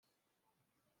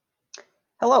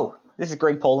Hello, this is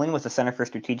Greg Poling with the Center for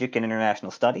Strategic and International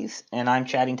Studies, and I'm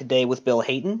chatting today with Bill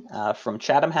Hayton from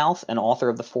Chatham House and author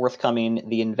of the forthcoming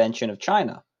The Invention of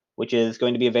China, which is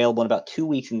going to be available in about 2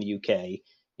 weeks in the UK.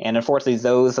 And unfortunately,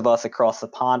 those of us across the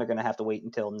pond are going to have to wait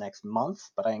until next month,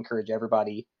 but I encourage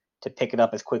everybody to pick it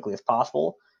up as quickly as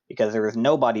possible because there is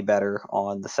nobody better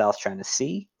on the South China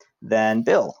Sea than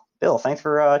Bill. Bill, thanks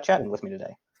for chatting with me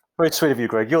today. Very sweet of you,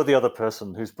 Greg. You're the other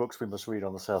person whose books we must read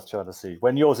on the South China Sea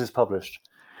when yours is published.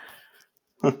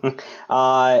 If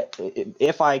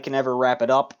I can ever wrap it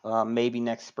up, maybe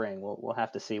next spring. We'll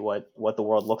have to see what the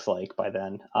world looks like by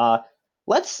then.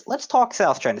 Let's talk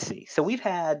South China Sea. So we've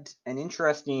had an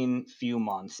interesting few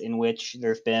months in which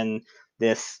there's been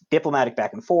this diplomatic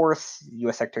back and forth.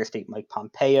 U.S. Secretary of State Mike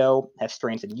Pompeo has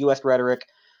strengthened U.S. rhetoric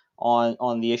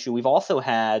on the issue. We've also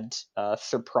had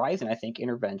surprising, I think,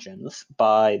 interventions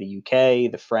by the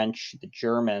UK, the French, the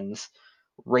Germans,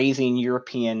 raising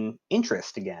European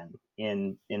interest again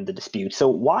in the dispute. So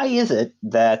why is it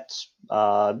that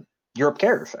Europe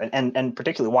cares, and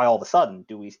particularly why all of a sudden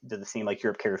does it seem like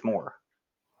Europe cares more?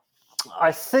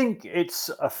 I think it's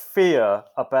a fear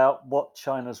about what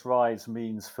China's rise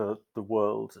means for the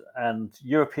world. And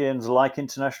Europeans like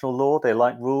international law, they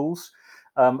like rules,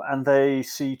 and they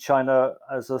see China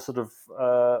as a sort of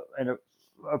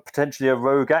potentially a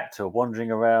rogue actor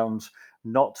wandering around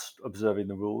not observing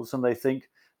the rules. And they think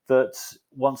that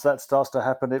once that starts to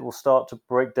happen, it will start to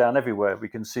break down everywhere. We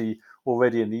can see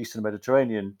already in the Eastern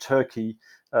Mediterranean, Turkey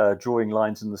drawing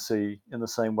lines in the sea in the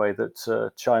same way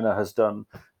that China has done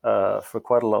for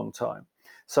quite a long time.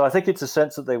 So I think it's a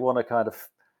sense that they want to kind of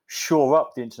shore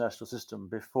up the international system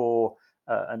before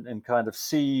and kind of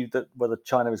see that whether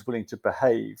China is willing to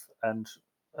behave. And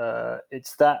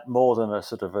it's that more than a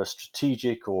sort of a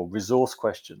strategic or resource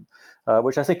question,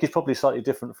 which I think is probably slightly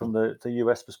different from the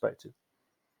US perspective.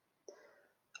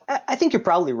 I think you're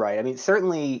probably right. I mean,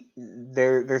 certainly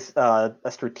there's a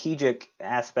strategic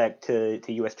aspect to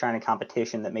U.S.-China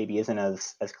competition that maybe isn't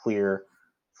as clear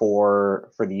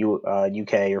for the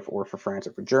UK or for France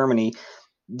or for Germany.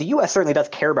 The U.S. certainly does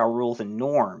care about rules and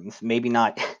norms, maybe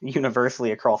not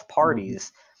universally across Mm-hmm.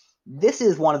 parties. This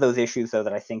is one of those issues, though,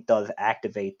 that I think does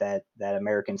activate that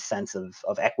American sense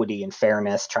of equity and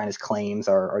fairness. China's claims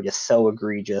are just so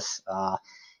egregious.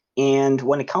 And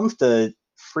when it comes to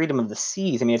freedom of the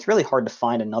seas, I mean, it's really hard to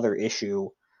find another issue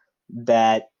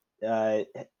that uh,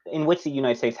 in which the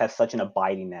United States has such an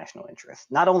abiding national interest.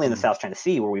 Not only in the Mm. South China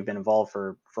Sea, where we've been involved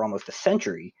for almost a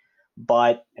century,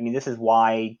 but I mean, this is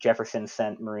why Jefferson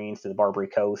sent Marines to the Barbary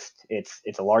Coast. It's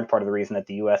a large part of the reason that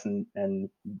the U.S. and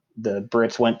the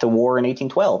Brits went to war in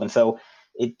 1812, and so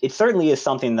it certainly is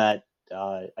something that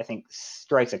I think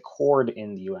strikes a chord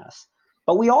in the U.S.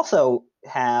 But we also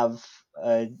have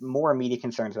more immediate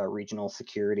concerns about regional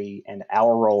security and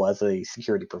our role as a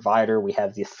security provider. We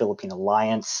have the Philippine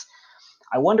Alliance.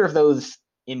 I wonder if those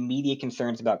immediate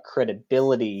concerns about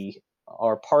credibility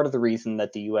are part of the reason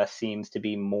that the U.S. seems to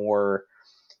be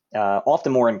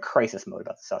often more in crisis mode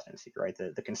about the South China Sea, right?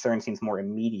 The concern seems more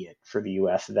immediate for the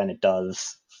U.S. than it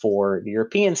does for the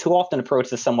Europeans, who often approach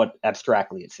this somewhat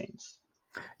abstractly, it seems.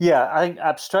 Yeah, I think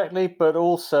abstractly, but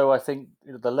also I think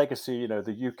the legacy,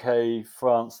 the UK,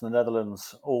 France, and the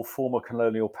Netherlands, all former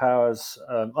colonial powers,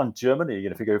 and Germany,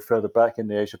 if you go further back in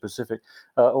the Asia Pacific,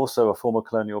 also a former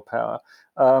colonial power.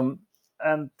 Um,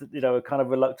 and, a kind of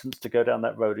reluctance to go down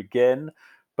that road again.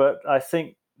 But I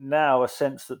think now a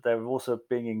sense that they're also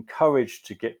being encouraged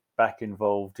to get back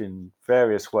involved in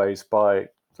various ways by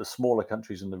the smaller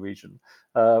countries in the region,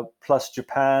 plus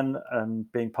Japan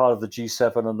and being part of the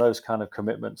G7 and those kind of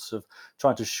commitments of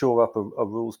trying to shore up a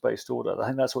rules-based order. I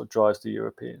think that's what drives the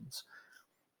Europeans.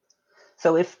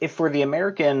 So if for the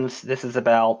Americans this is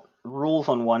about rules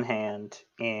on one hand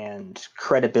and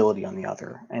credibility on the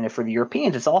other, and if for the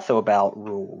Europeans it's also about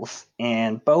rules,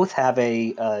 and both have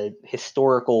a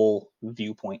historical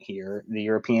viewpoint here, the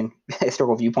European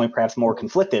historical viewpoint perhaps more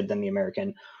conflicted than the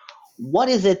American. What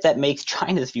is it that makes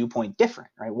China's viewpoint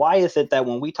different, right? Why is it that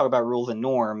when we talk about rules and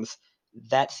norms,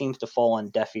 that seems to fall on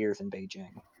deaf ears in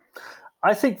Beijing?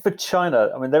 I think for China,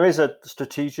 I mean, there is a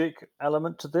strategic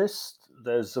element to this.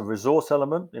 There's a resource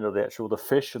element, the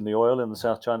fish and the oil in the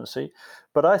South China Sea.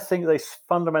 But I think they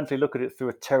fundamentally look at it through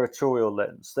a territorial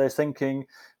lens. They're thinking,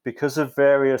 because of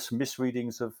various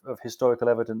misreadings of historical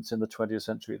evidence in the 20th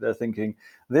century, they're thinking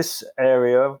this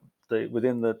area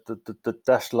within the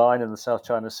dashed line in the South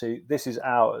China Sea, this is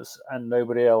ours, and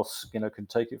nobody else, can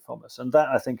take it from us. And that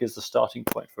I think is the starting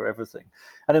point for everything.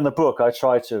 And in the book, I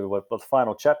try to, the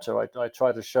final chapter, I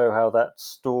try to show how that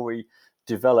story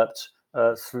developed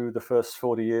through the first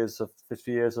 50 years of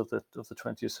the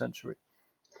 20th century.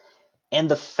 And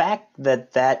the fact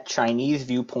that that Chinese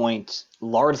viewpoint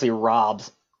largely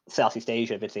robs Southeast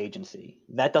Asia of its agency,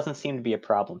 that doesn't seem to be a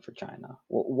problem for China.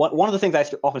 One of the things I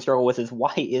often struggle with is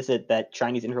why is it that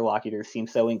Chinese interlocutors seem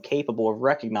so incapable of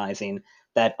recognizing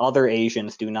that other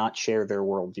Asians do not share their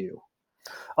worldview?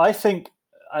 I think,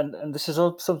 and this is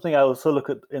something I also look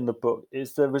at in the book,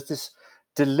 is there was this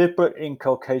deliberate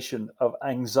inculcation of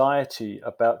anxiety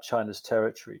about China's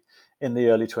territory in the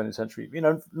early 20th century.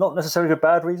 Not necessarily for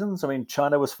bad reasons. I mean,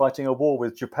 China was fighting a war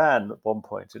with Japan at one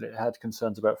point, and it had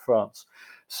concerns about France.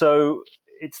 So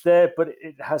it's there, but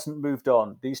it hasn't moved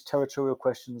on. These territorial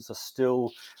questions are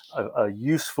still a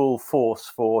useful force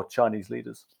for Chinese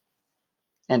leaders.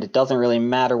 And it doesn't really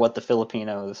matter what the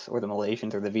Filipinos or the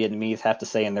Malaysians or the Vietnamese have to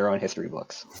say in their own history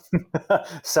books.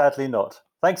 Sadly not.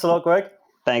 Thanks a lot, Greg.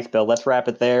 Thanks, Bill. Let's wrap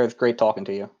it there. It's great talking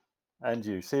to you. And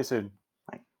you. See you soon.